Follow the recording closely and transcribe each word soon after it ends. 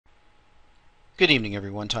Good evening,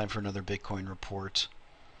 everyone. Time for another Bitcoin report.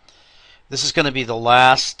 This is going to be the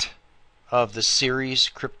last of the series,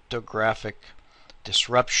 Cryptographic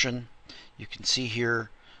Disruption. You can see here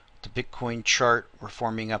the Bitcoin chart. We're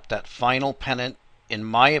forming up that final pennant, in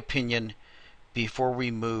my opinion, before we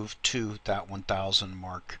move to that 1,000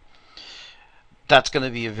 mark. That's going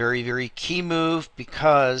to be a very, very key move,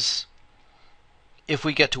 because if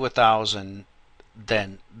we get to 1,000,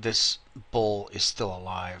 then this bull is still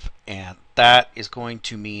alive, and that is going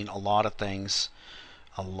to mean a lot of things,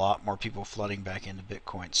 a lot more people flooding back into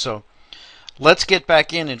Bitcoin. So let's get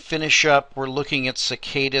back in and finish up. We're looking at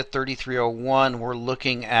Cicada 3301. We're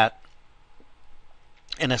looking at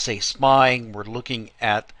NSA spying. We're looking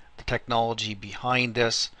at the technology behind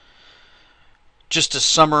this. Just to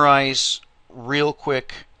summarize real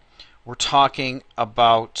quick, we're talking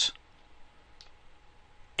about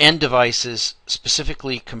end devices,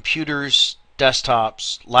 specifically computers,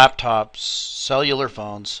 desktops, laptops, cellular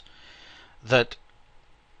phones, that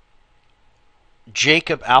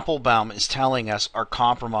Jacob Appelbaum is telling us are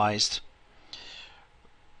compromised.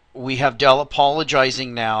 We have Dell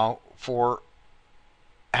apologizing now for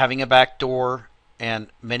having a backdoor, and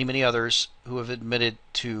many, many others who have admitted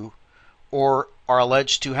to or are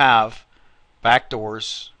alleged to have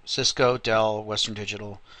backdoors. Cisco, Dell, Western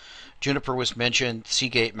Digital, Juniper was mentioned,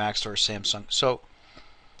 Seagate, Maxtor, Samsung. So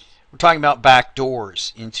we're talking about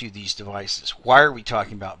backdoors into these devices. Why are we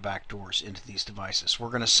talking about backdoors into these devices? We're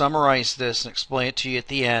going to summarize this and explain it to you at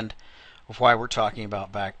the end of why we're talking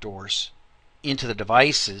about backdoors into the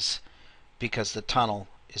devices, because the tunnel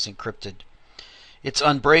is encrypted. It's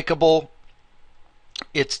unbreakable.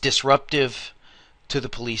 It's disruptive to the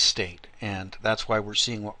police state, and that's why we're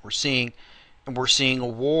seeing what we're seeing. And we're seeing a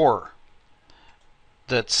war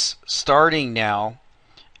that's starting now,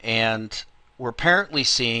 and we're apparently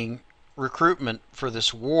seeing recruitment for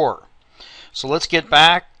this war. So let's get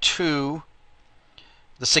back to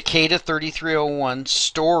the Cicada 3301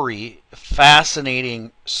 story.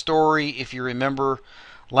 Fascinating story. If you remember,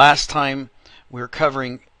 last time we were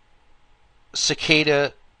covering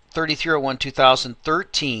Cicada 3301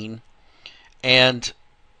 2013 and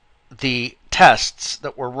the tests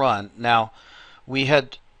that were run. Now, we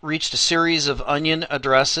had reached a series of onion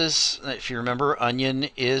addresses. If you remember, onion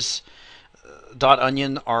is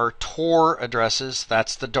 .onion are Tor addresses.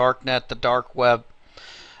 That's the darknet, the dark web.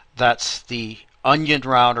 That's the onion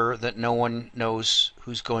router that no one knows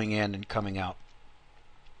who's going in and coming out.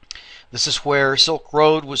 This is where Silk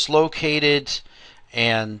Road was located,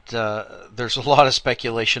 and there's a lot of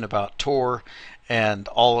speculation about Tor and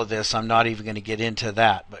all of this. I'm not even going to get into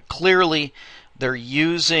that, but clearly they're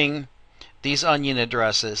using these onion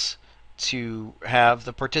addresses to have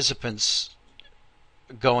the participants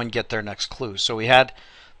go and get their next clue. So we had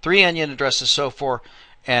 3 onion addresses so far,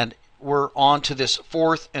 and we're on to this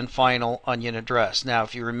 4th and final onion address. Now,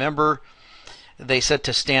 if you remember, they said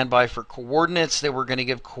to stand by for coordinates. They were going to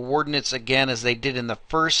give coordinates again, as they did in the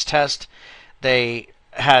first test. They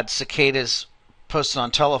had cicadas posted on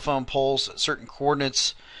telephone poles at certain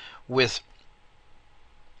coordinates with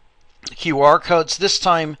QR codes. This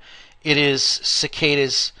time it is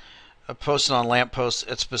cicadas posted on lampposts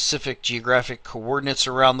at specific geographic coordinates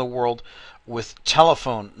around the world with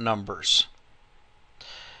telephone numbers.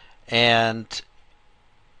 And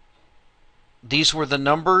these were the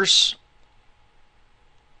numbers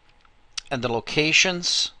and the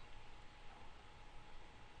locations.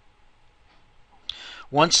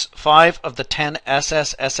 Once 5 of the 10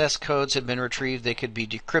 SSSS codes had been retrieved, they could be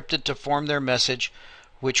decrypted to form their message,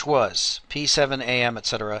 which was P7AM,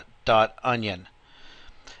 etc. .onion.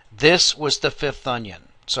 This was the 5th onion.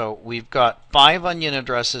 So we've got 5 onion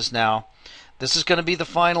addresses now. This is going to be the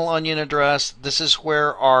final onion address. This is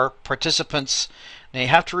where our participants, now you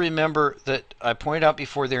have to remember that I pointed out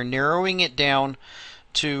before, they're narrowing it down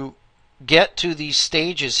to get to these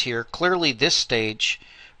stages here. Clearly this stage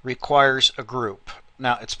requires a group.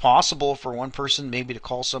 Now, it's possible for one person maybe to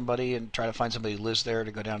call somebody and try to find somebody who lives there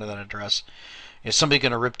to go down to that address. Is somebody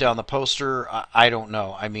going to rip down the poster? I don't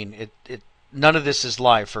know. I mean, none of this is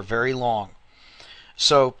live for very long.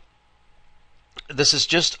 So this is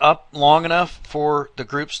just up long enough for the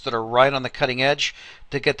groups that are right on the cutting edge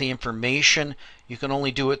to get the information. You can only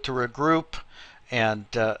do it through a group, and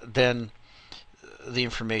then the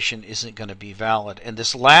information isn't going to be valid. And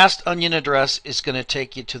this last onion address is going to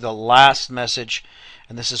take you to the last message,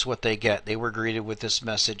 and this is what they get. They were greeted with this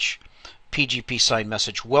message, PGP signed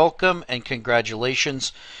message: welcome and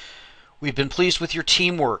congratulations. We've been pleased with your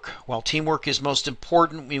teamwork. While teamwork is most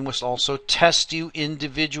important, we must also test you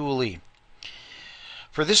individually.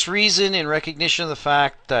 For this reason, in recognition of the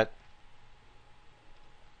fact that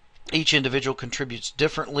Each individual contributes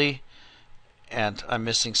differently, and I'm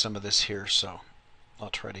missing some of this here, so I'll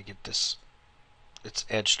try to get this, it's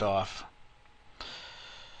edged off.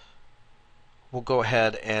 We'll go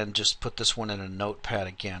ahead and just put this one in a notepad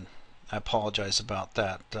again. I apologize about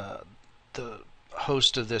that. The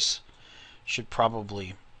host of this should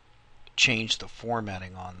probably change the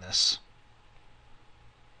formatting on this.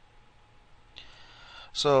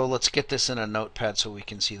 So let's get this in a notepad so we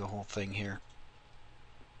can see the whole thing here.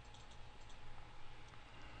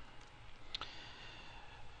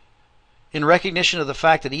 In recognition of the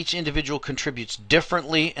fact that each individual contributes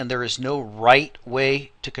differently and there is no right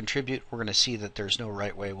way to contribute, we're going to see that there's no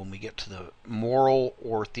right way when we get to the moral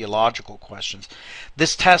or theological questions.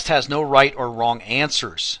 This test has no right or wrong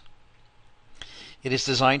answers. It is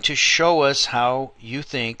designed to show us how you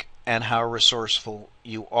think and how resourceful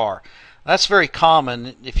you are. That's very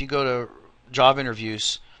common if you go to job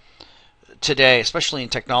interviews today, especially in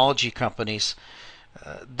technology companies.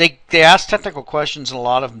 They ask technical questions, and a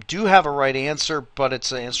lot of them do have a right answer, but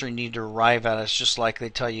it's an answer you need to arrive at. It's just like they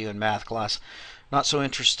tell you in math class, not so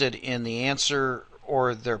interested in the answer,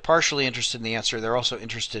 or they're partially interested in the answer. They're also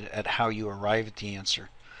interested at how you arrive at the answer.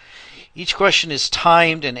 Each question is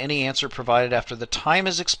timed, and any answer provided after the time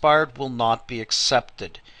has expired will not be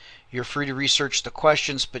accepted. You're free to research the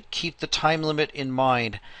questions, but keep the time limit in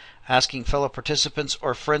mind. Asking fellow participants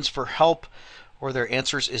or friends for help or their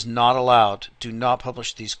answers is not allowed. Do not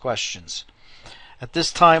publish these questions. At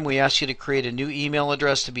this time, we ask you to create a new email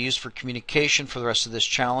address to be used for communication for the rest of this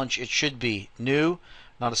challenge. It should be new,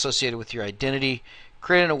 not associated with your identity.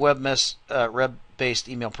 Creating a web-based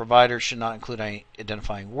email provider should not include any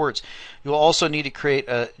identifying words. You will also need to create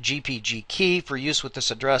a GPG key for use with this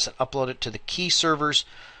address and upload it to the key servers.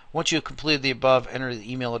 Once you have completed the above, enter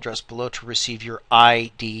the email address below to receive your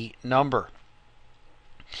ID number.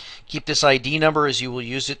 Keep this ID number as you will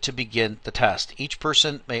use it to begin the test. Each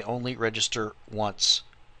person may only register once.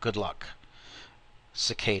 Good luck.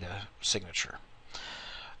 Cicada signature.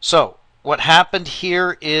 So, what happened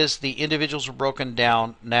here is the individuals were broken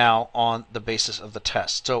down now on the basis of the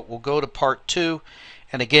test. So we'll go to part 2,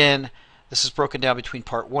 and again, this is broken down between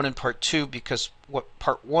part 1 and part 2 because what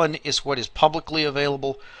part 1 is what is publicly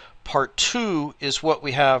available. Part 2 is what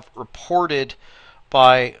we have reported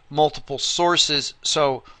by multiple sources.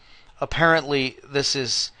 So apparently this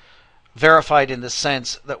is verified in the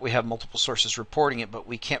sense that we have multiple sources reporting it, but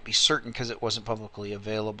we can't be certain because it wasn't publicly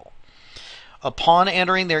available. Upon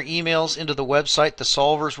entering their emails into the website, the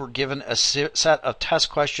solvers were given a set of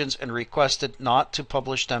test questions and requested not to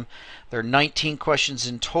publish them. There are 19 questions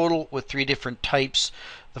in total with 3 different types.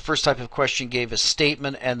 The first type of question gave a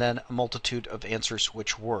statement and then a multitude of answers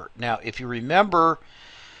which were. Now, if you remember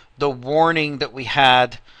the warning that we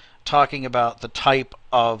had talking about the type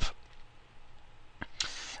of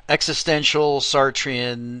existential,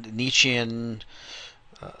 Sartrean, Nietzschean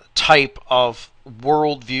type of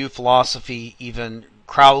worldview, philosophy, even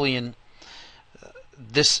Crowleyan,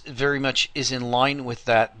 this very much is in line with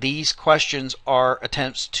that. These questions are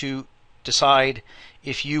attempts to decide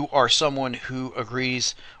if you are someone who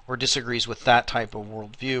agrees or disagrees with that type of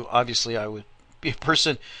worldview. Obviously, I would be a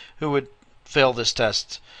person who would fail this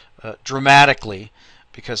test dramatically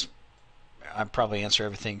because I'd probably answer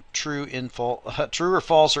everything true or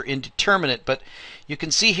false or indeterminate. But you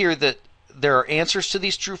can see here that there are answers to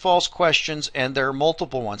these true-false questions, and there are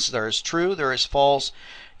multiple ones. There is true, there is false,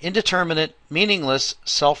 indeterminate, meaningless,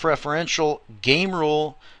 self-referential, game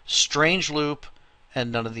rule, strange loop,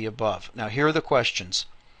 and none of the above. Now here are the questions.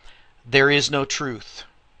 There is no truth.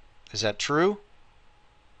 Is that true?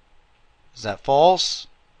 Is that false?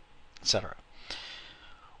 Etc.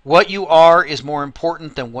 What you are is more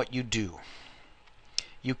important than what you do.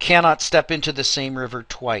 You cannot step into the same river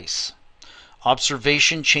twice.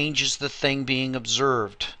 Observation changes the thing being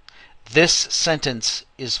observed. This sentence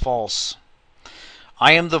is false.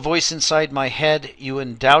 I am the voice inside my head. You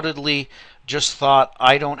undoubtedly just thought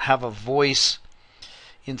I don't have a voice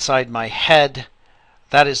inside my head.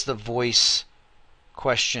 That is the voice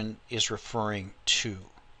question is referring to.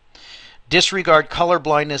 Disregard color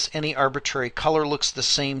blindness. Any arbitrary color looks the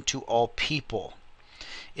same to all people.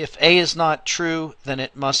 If A is not true, then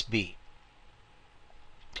it must be.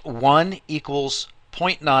 1 equals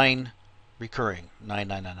 0.9 recurring,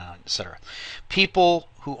 9999, etc. People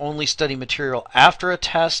who only study material after a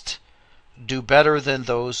test do better than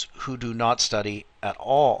those who do not study at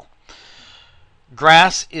all.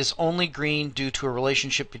 Grass is only green due to a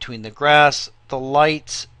relationship between the grass, the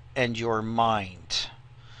lights, and your mind.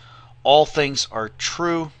 All things are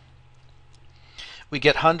true. We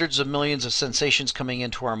get hundreds of millions of sensations coming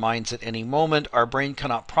into our minds at any moment. Our brain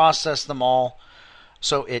cannot process them all.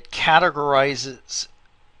 So it categorizes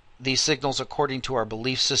these signals according to our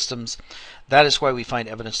belief systems. That is why we find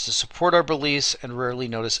evidence to support our beliefs and rarely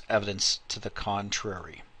notice evidence to the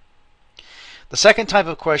contrary. The second type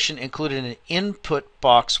of question included an input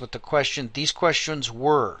box with the question. These questions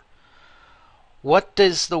were: what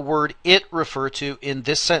does the word "it" refer to in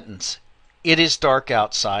this sentence? It is dark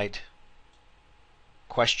outside.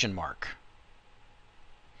 Question mark.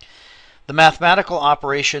 The mathematical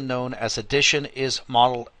operation known as addition is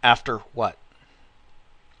modeled after what?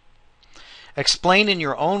 Explain in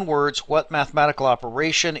your own words what mathematical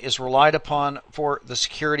operation is relied upon for the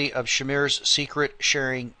security of Shamir's secret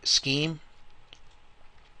sharing scheme.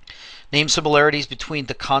 Name similarities between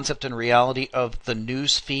the concept and reality of the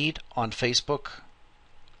news feed on Facebook.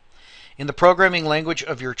 In the programming language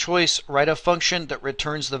of your choice, write a function that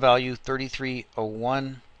returns the value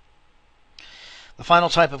 3301. The final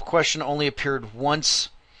type of question only appeared once,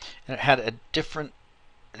 and it had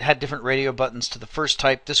different radio buttons to the first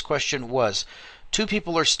type. This question was: two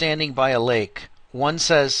people are standing by a lake. One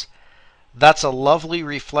says, "That's a lovely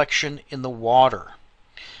reflection in the water."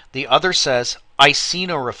 The other says, "I see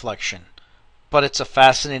no reflection, but it's a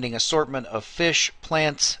fascinating assortment of fish,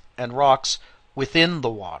 plants, and rocks within the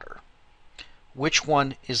water." Which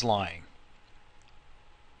one is lying?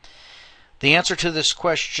 The answers to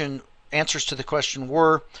the question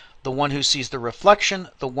were: the one who sees the reflection,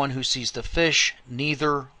 the one who sees the fish,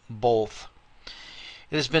 neither, both.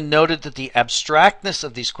 It has been noted that the abstractness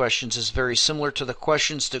of these questions is very similar to the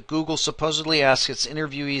questions that Google supposedly asks its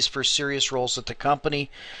interviewees for serious roles at the company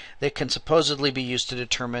that can supposedly be used to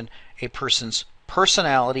determine a person's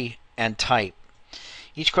personality and type.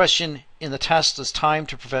 Each question in the test is timed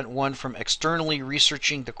to prevent one from externally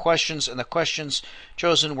researching the questions, and the questions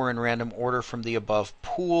chosen were in random order from the above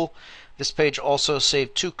pool. This page also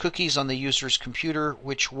saved 2 cookies on the user's computer,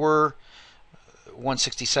 which were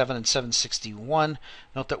 167 and 761.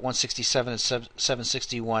 Note that 167 and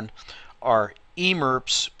 761 are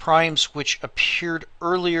emerps, primes which appeared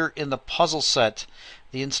earlier in the puzzle set,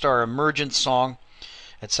 the Instar Emergence song,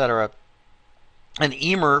 etc. An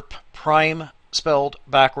emerp, prime spelled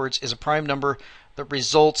backwards, is a prime number that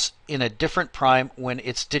results in a different prime when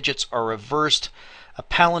its digits are reversed. A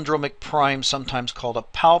palindromic prime, sometimes called a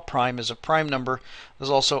pal prime, is a prime number. There's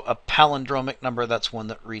also a palindromic number. That's one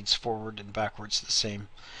that reads forward and backwards the same.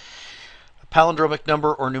 A palindromic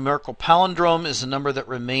number or numerical palindrome is a number that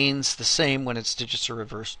remains the same when its digits are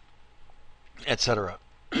reversed, etc.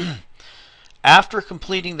 After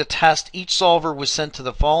completing the test, each solver was sent to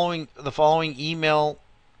the following email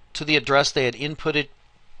to the address they had inputted.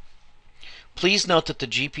 Please note that the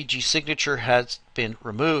GPG signature has been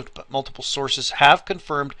removed, but multiple sources have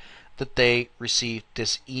confirmed that they received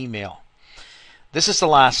this email. This is the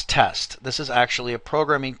last test. This is actually a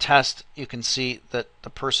programming test you can see that the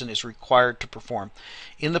person is required to perform.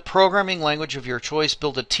 In the programming language of your choice,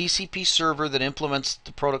 build a TCP server that implements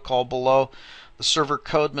the protocol below. The server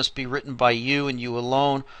code must be written by you and you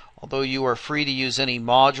alone, although you are free to use any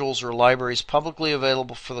modules or libraries publicly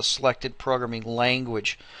available for the selected programming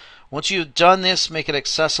language. Once you've done this, make it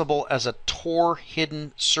accessible as a Tor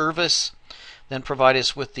hidden service. Then provide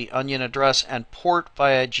us with the onion address and port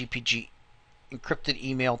via GPG encrypted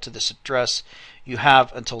email to this address. You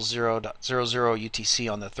have until 0.00 UTC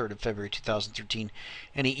on the 3rd of February 2013.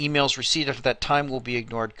 Any emails received after that time will be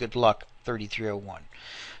ignored. Good luck, 3301.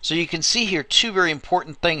 So you can see here 2 very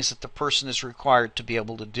important things that the person is required to be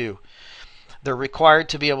able to do. They're required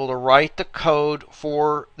to be able to write the code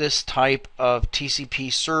for this type of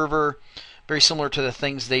TCP server, very similar to the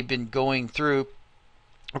things they've been going through.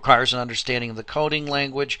 Requires an understanding of the coding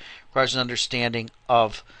language, requires an understanding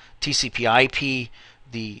of TCP/IP,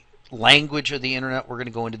 the language of the internet. We're going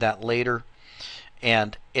to go into that later.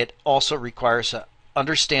 And it also requires an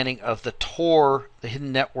understanding of the Tor, the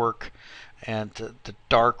hidden network, and the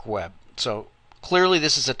dark web. So clearly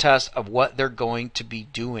this is a test of what they're going to be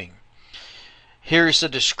doing. Here's the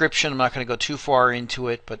description. I'm not going to go too far into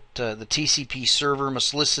it, but the TCP server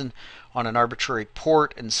must listen on an arbitrary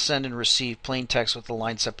port and send and receive plain text with the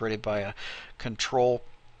line separated by a control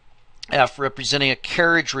F representing a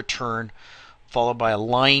carriage return followed by a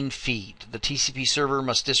line feed. The TCP server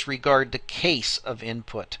must disregard the case of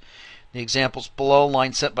input. The examples below,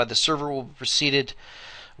 line set by the server, will be preceded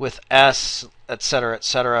with S, etc.,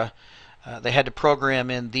 etc. They had to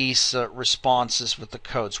program in these responses with the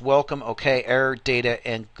codes: welcome, okay, error, data,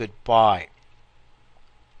 and goodbye.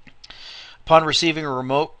 Upon receiving a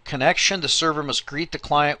remote connection, the server must greet the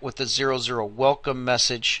client with the 00 welcome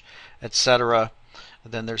message, etc.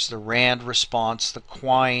 Then there's the RAND response, the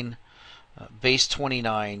Quine, base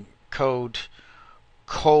 29, code,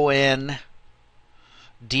 COEN,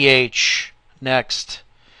 DH, next,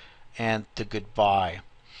 and the goodbye.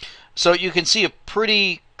 So you can see a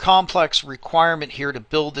pretty complex requirement here to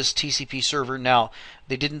build this TCP server. Now,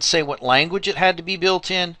 they didn't say what language it had to be built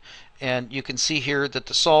in, and you can see here that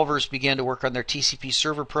the solvers began to work on their TCP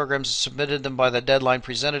server programs and submitted them by the deadline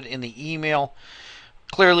presented in the email.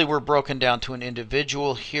 Clearly, we're broken down to an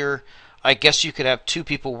individual here. I guess you could have two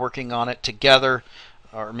people working on it together,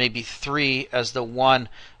 or maybe three as the one,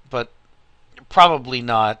 but probably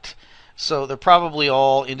not. So they're probably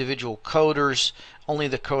all individual coders. Only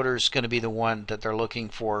the coder is going to be the one that they're looking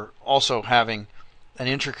for, also having an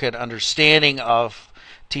intricate understanding of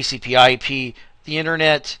TCP/IP, the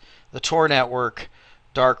internet, the Tor network,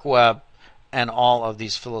 dark web, and all of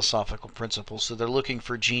these philosophical principles. So they're looking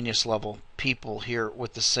for genius level people here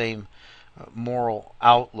with the same moral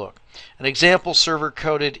outlook. An example server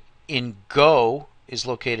coded in Go is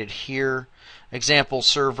located here. Example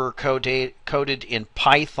server coded in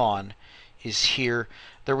Python is here.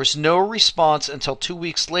 There was no response until 2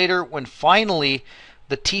 weeks later when finally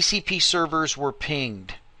the TCP servers were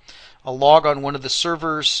pinged. A log on one of the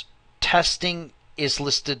servers testing is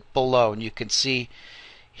listed below, and you can see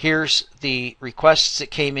here's the requests that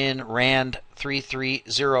came in, RAND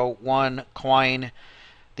 3301 Quine.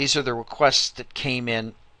 These are the requests that came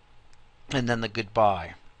in, and then the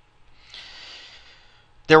goodbye.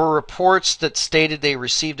 There were reports that stated they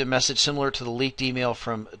received a message similar to the leaked email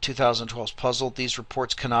from 2012's puzzle. These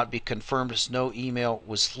reports cannot be confirmed as no email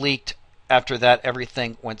was leaked. After that,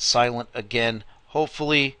 everything went silent again,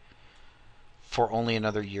 hopefully for only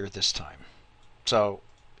another year this time. So,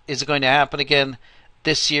 is it going to happen again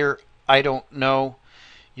this year? I don't know.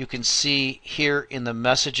 You can see here in the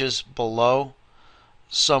messages below,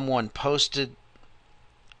 someone posted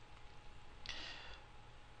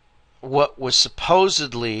what was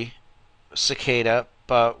supposedly cicada,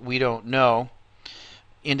 but we don't know,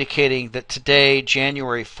 indicating that today,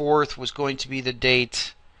 January 4th, was going to be the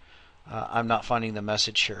date. I'm not finding the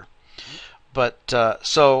message here. But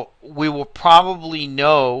so we will probably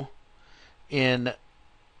know in,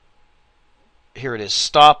 here it is,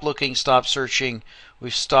 stop looking, stop searching.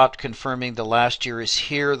 We've stopped confirming. The last year is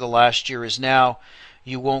here. The last year is now.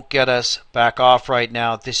 You won't get us. Back off right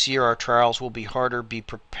now. This year our trials will be harder. Be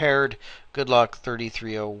prepared. Good luck.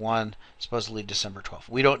 3301, supposedly December 12th.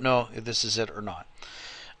 We don't know if this is it or not.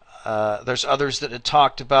 There's others that had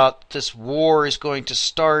talked about this war is going to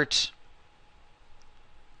start.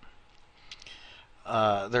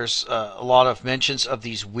 There's a lot of mentions of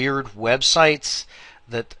these weird websites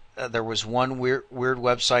that there was one weird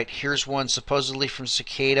website. Here's one supposedly from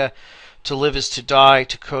Cicada. To live is to die,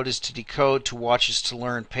 to code is to decode, to watch is to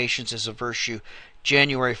learn, patience is a virtue.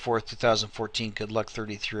 January 4th, 2014, good luck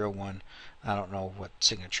 3301. I don't know what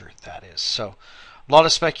signature that is. So, a lot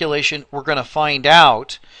of speculation. We're going to find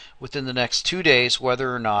out within the next 2 days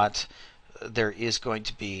whether or not there is going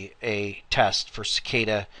to be a test for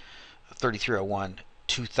Cicada 3301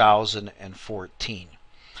 2014.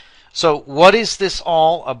 So, what is this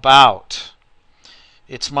all about?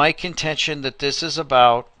 It's my contention that this is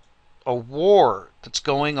about a war that's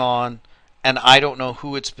going on, and I don't know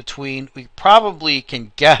who it's between. We probably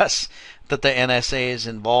can guess that the NSA is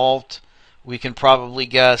involved. We can probably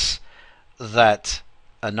guess that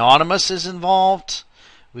Anonymous is involved.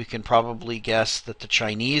 We can probably guess that the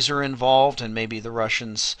Chinese are involved, and maybe the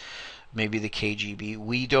Russians, maybe the KGB.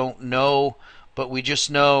 We don't know, but we just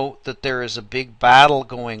know that there is a big battle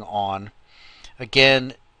going on.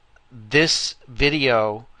 Again, this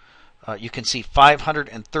video, you can see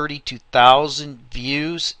 532,000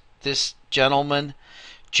 views. This gentleman,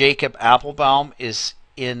 Jacob Appelbaum, is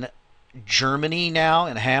in Germany now,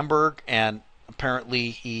 in Hamburg, and apparently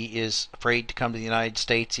he is afraid to come to the United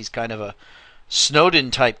States. He's kind of a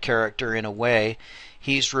Snowden-type character in a way.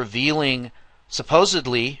 He's revealing,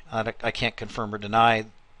 supposedly, I can't confirm or deny,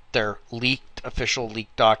 their official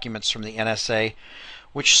leaked documents from the NSA,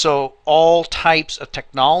 which show all types of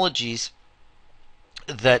technologies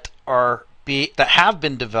that have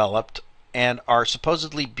been developed and are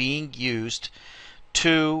supposedly being used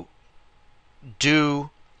to do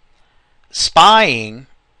spying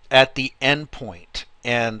at the endpoint.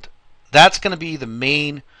 And that's going to be the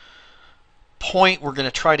main point we're going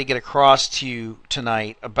to try to get across to you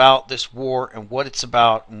tonight about this war and what it's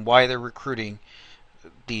about and why they're recruiting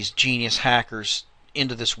these genius hackers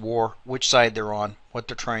into this war, which side they're on, what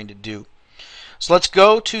they're trying to do. So let's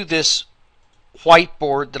go to this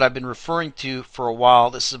whiteboard that I've been referring to for a while.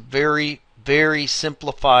 This is a very, very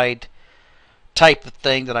simplified type of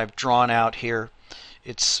thing that I've drawn out here.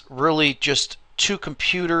 It's really just two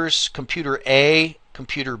computers, computer A,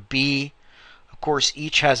 computer B. Of course,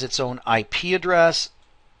 each has its own IP address,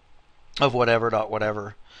 of whatever dot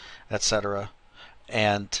whatever, etc.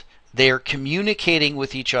 And they are communicating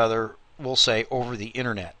with each other, we'll say, over the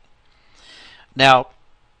internet. Now,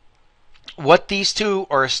 what these two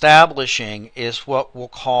are establishing is what we'll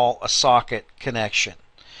call a socket connection.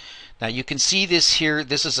 Now you can see this here.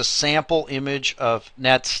 This is a sample image of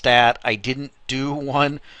netstat. I didn't do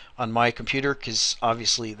one on my computer because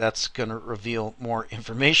obviously that's going to reveal more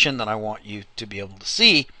information than I want you to be able to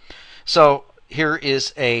see. So here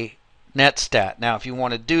is a netstat. Now if you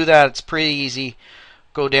want to do that, it's pretty easy.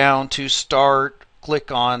 Go down to Start, click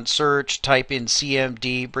on Search, type in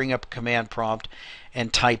CMD, bring up a command prompt,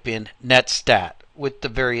 and type in netstat with the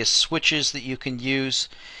various switches that you can use.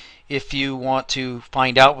 If you want to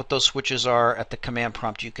find out what those switches are at the command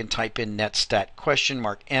prompt, you can type in netstat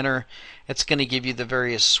 !enter. It's going to give you the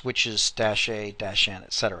various switches -A, -N,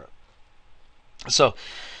 etc. So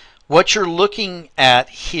what you're looking at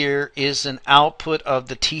here is an output of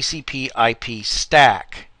the TCP IP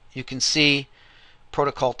stack. You can see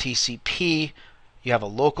protocol TCP, you have a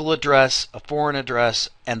local address, a foreign address,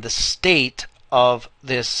 and the state of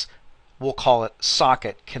this, we'll call it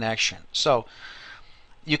socket connection. So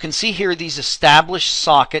you can see here these established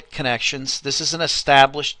socket connections. This is an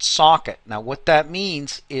established socket. Now what that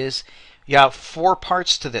means is you have four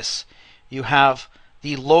parts to this. You have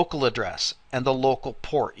the local address and the local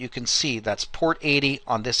port. You can see that's port 80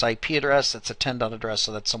 on this IP address. That's a 10 dot address,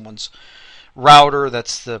 so that's someone's router.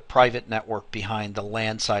 That's the private network behind the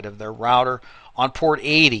LAN side of their router. On port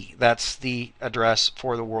 80, that's the address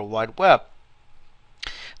for the World Wide Web.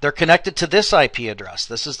 They're connected to this IP address.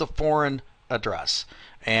 This is the foreign address.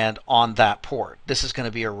 And on that port, this is going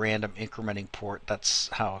to be a random incrementing port. That's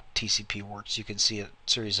how TCP works. You can see a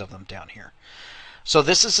series of them down here. So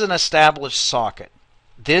this is an established socket.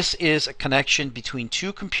 This is a connection between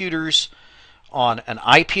two computers on an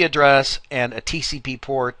IP address and a TCP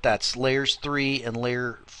port. That's layers 3 and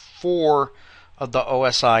layer 4 of the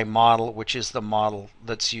OSI model, which is the model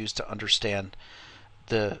that's used to understand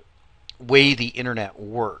the way the internet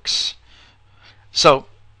works. So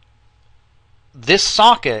this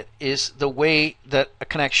socket is the way that a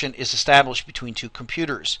connection is established between two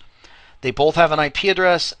computers. They both have an IP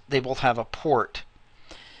address, they both have a port.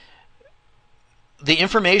 The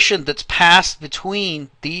information that's passed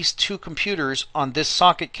between these two computers on this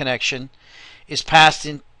socket connection is passed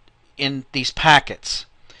in these packets.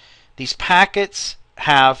 These packets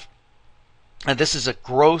have, and this is a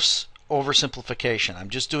gross oversimplification. I'm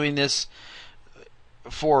just doing this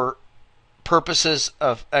for purposes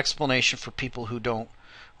of explanation for people who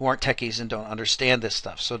aren't techies and don't understand this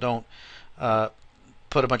stuff. So don't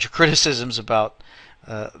put a bunch of criticisms about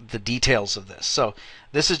the details of this. So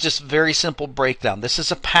this is just very simple breakdown. This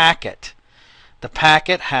is a packet. The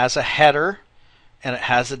packet has a header and it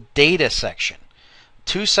has a data section.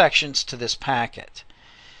 Two sections to this packet.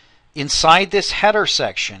 Inside this header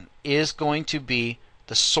section is going to be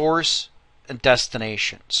the source and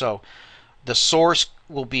destination. So the source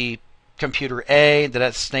will be computer A, the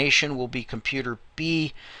destination will be computer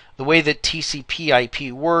B. The way that TCP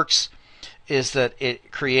IP works is that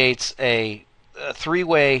it creates a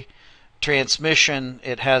three-way transmission.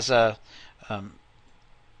 It has a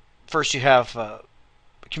first you have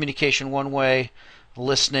communication one way,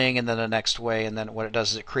 listening, and then the next way, and then what it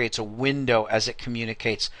does is it creates a window as it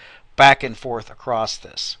communicates back and forth across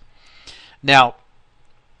this. Now,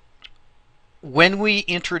 when we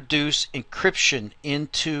introduce encryption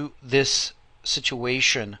into this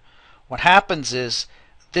situation, what happens is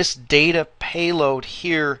this data payload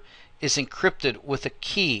here is encrypted with a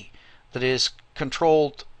key that is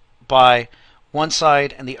controlled by one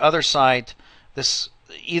side and the other side.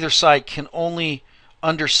 Either side can only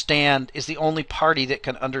understand, is the only party that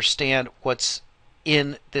can understand what's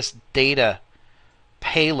in this data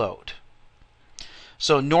payload.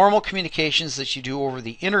 So normal communications that you do over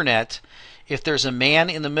the internet, if there's a man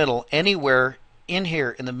in the middle, anywhere in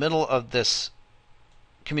here in the middle of this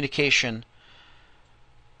communication,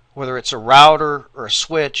 whether it's a router or a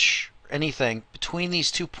switch or anything, between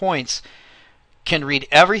these 2 points, can read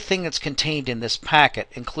everything that's contained in this packet,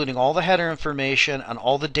 including all the header information and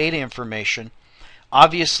all the data information.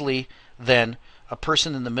 Obviously, then a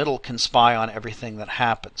person in the middle can spy on everything that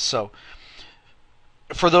happens. So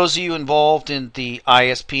for those of you involved in the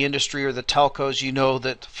ISP industry or the telcos, you know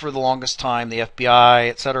that for the longest time the FBI,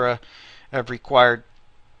 etc., have required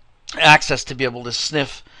access to be able to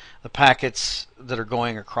sniff the packets that are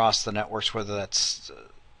going across the networks, whether that's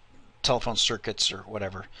telephone circuits or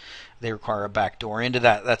whatever. They require a backdoor into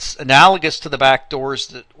that. That's analogous to the backdoors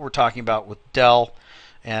that we're talking about with Dell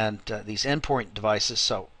and these endpoint devices.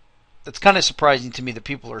 So it's kind of surprising to me that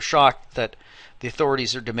people are shocked that the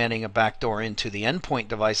authorities are demanding a backdoor into the endpoint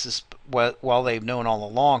devices while they've known all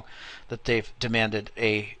along that they've demanded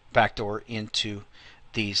a backdoor into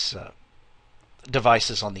these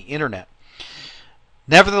devices on the internet.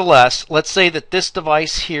 Nevertheless, let's say that this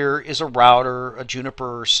device here is a router, a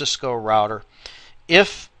Juniper or Cisco router.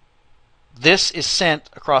 If this is sent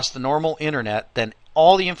across the normal internet, then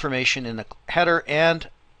all the information in the header and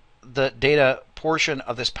the data portion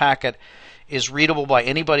of this packet is readable by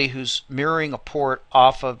anybody who's mirroring a port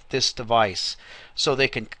off of this device. So they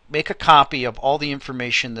can make a copy of all the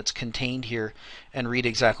information that's contained here and read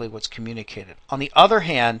exactly what's communicated. On the other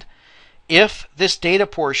hand, if this data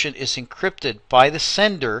portion is encrypted by the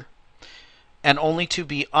sender and only to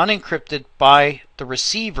be unencrypted by the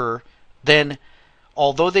receiver, then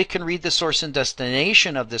although they can read the source and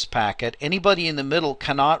destination of this packet, anybody in the middle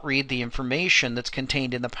cannot read the information that's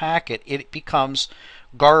contained in the packet. It becomes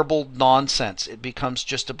garbled nonsense. It becomes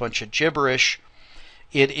just a bunch of gibberish.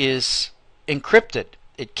 It is encrypted.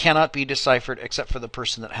 It cannot be deciphered except for the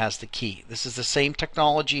person that has the key. This is the same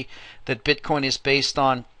technology that Bitcoin is based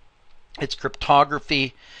on. It's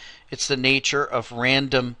cryptography. It's the nature of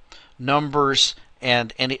random numbers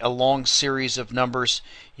and a long series of numbers.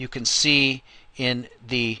 You can see in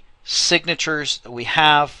the signatures that we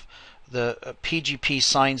have, the PGP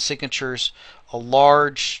signed signatures, a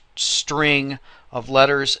large string of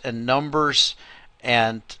letters and numbers,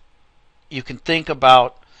 and you can think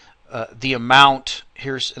about the amount.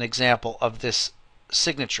 Here's an example of this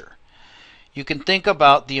signature. You can think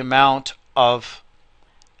about the amount of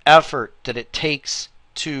effort that it takes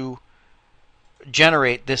to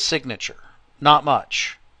generate this signature. Not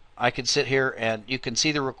much. I could sit here and you can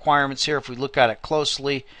see the requirements here. If we look at it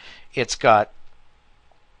closely, it's got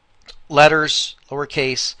letters,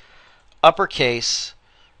 lowercase, uppercase,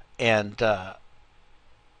 and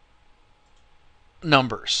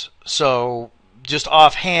numbers. So just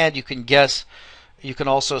offhand you can guess. You can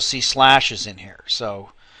also see slashes in here.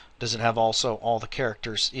 So does it have also all the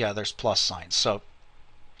characters? Yeah, there's plus signs. So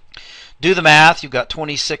do the math. You've got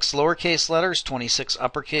 26 lowercase letters, 26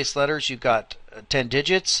 uppercase letters. You've got 10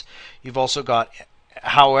 digits. You've also got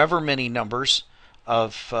however many numbers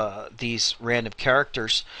of these random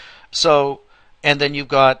characters. So, and then you've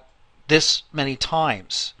got this many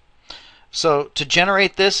times. So to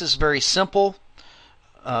generate this is very simple.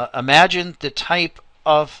 Imagine the type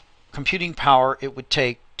of computing power it would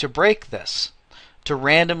take to break this, to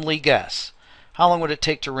randomly guess. How long would it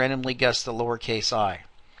take to randomly guess the lowercase I?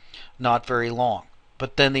 Not very long.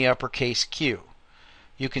 But then the uppercase Q.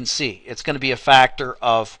 You can see it's going to be a factor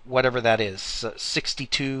of whatever that is,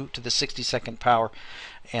 62 to the 62nd power,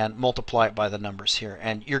 and multiply it by the numbers here.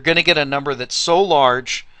 And you're going to get a number that's so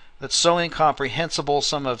large, that's so incomprehensible,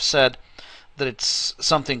 some have said that it's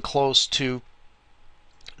something close to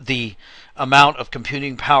the amount of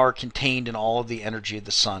computing power contained in all of the energy of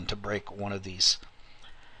the sun to break one of these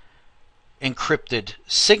encrypted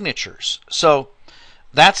signatures. So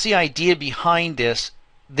that's the idea behind this.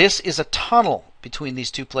 This is a tunnel between these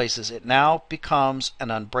two places. It now becomes an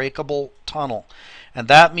unbreakable tunnel. And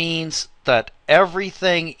that means that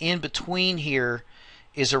everything in between here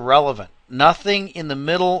is irrelevant. Nothing in the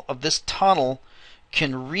middle of this tunnel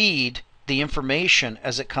can read the information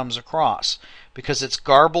as it comes across, because it's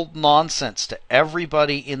garbled nonsense to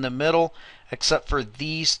everybody in the middle except for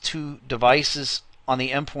these two devices on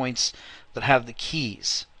the endpoints that have the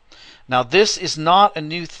keys. Now this is not a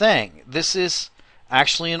new thing. This is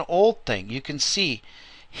actually an old thing. You can see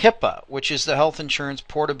HIPAA, which is the Health Insurance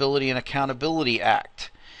Portability and Accountability Act.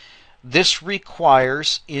 This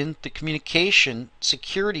requires, in the communication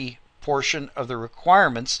security portion of the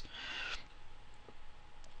requirements,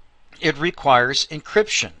 it requires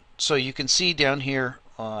encryption. So you can see down here,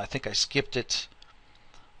 I think I skipped it.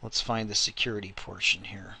 Let's find the security portion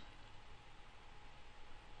here.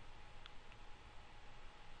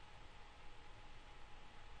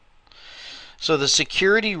 So the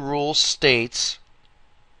security rule states,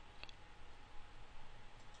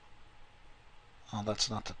 oh, that's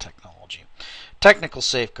not the technology. Technical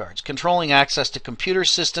safeguards, controlling access to computer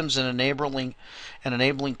systems and enabling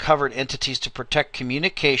covered entities to protect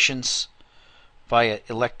communications via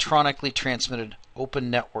electronically transmitted open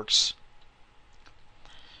networks.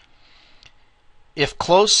 If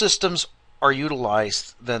closed systems are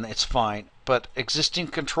utilized, then it's fine. But existing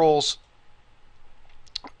controls,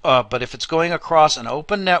 but if it's going across an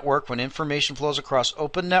open network, when information flows across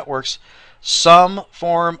open networks, some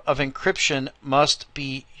form of encryption must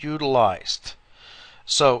be utilized.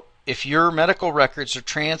 So if your medical records are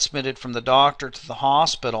transmitted from the doctor to the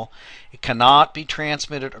hospital, it cannot be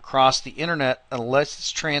transmitted across the internet unless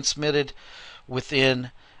it's transmitted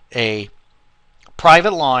within a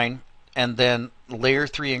private line and then layer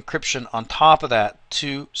 3 encryption on top of that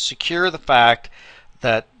to secure the fact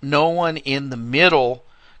that no one in the middle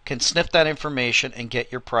can sniff that information and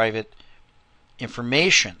get your private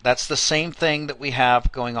information. That's the same thing that we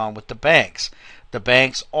have going on with the banks. The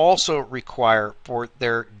banks also require for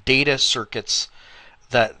their data circuits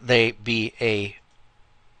that they be a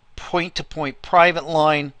point-to-point private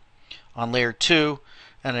line on layer 2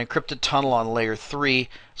 and an encrypted tunnel on layer 3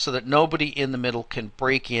 so that nobody in the middle can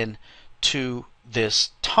break in to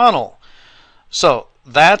this tunnel. So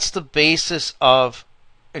that's the basis of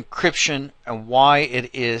encryption and why it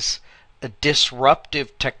is a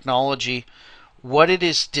disruptive technology. What it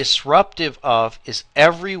is disruptive of is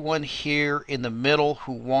everyone here in the middle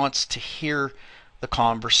who wants to hear the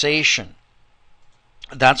conversation.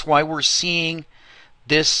 That's why we're seeing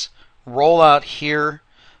this rollout here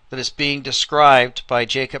that is being described by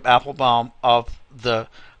Jacob Appelbaum of the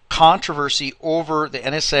controversy over the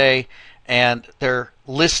NSA and their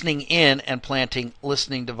listening in and planting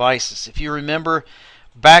listening devices. If you remember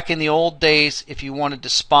back in the old days, if you wanted to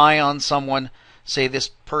spy on someone, say this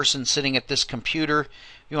person sitting at this computer,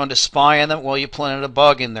 you wanted to spy on them, well, you planted a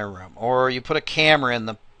bug in their room, or you put a camera in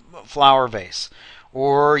the flower vase,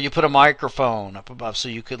 or you put a microphone up above so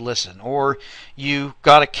you could listen, or you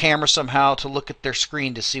got a camera somehow to look at their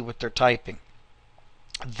screen to see what they're typing.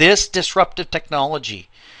 This disruptive technology,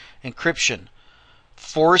 encryption,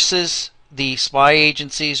 forces the spy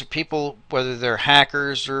agencies or people, whether they're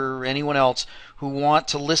hackers or anyone else, who want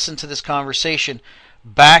to listen to this conversation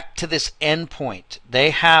back to this endpoint. They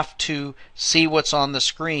have to see what's on the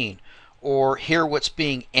screen or hear what's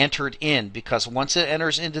being entered in, because once it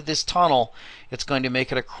enters into this tunnel, it's going to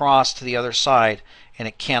make it across to the other side and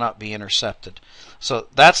it cannot be intercepted. So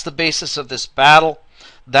that's the basis of this battle.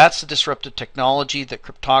 That's the disruptive technology that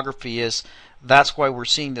cryptography is. That's why we're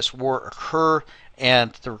seeing this war occur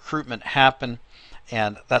and the recruitment happen.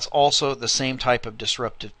 And that's also the same type of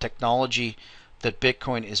disruptive technology that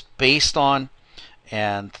Bitcoin is based on.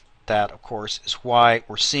 And that, of course, is why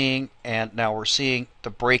we're seeing, and now we're seeing the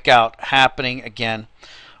breakout happening again.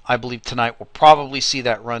 I believe tonight we'll probably see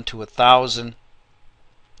that run to 1,000.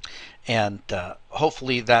 And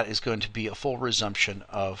hopefully that is going to be a full resumption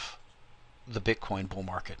of the Bitcoin bull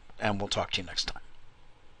market. And we'll talk to you next time.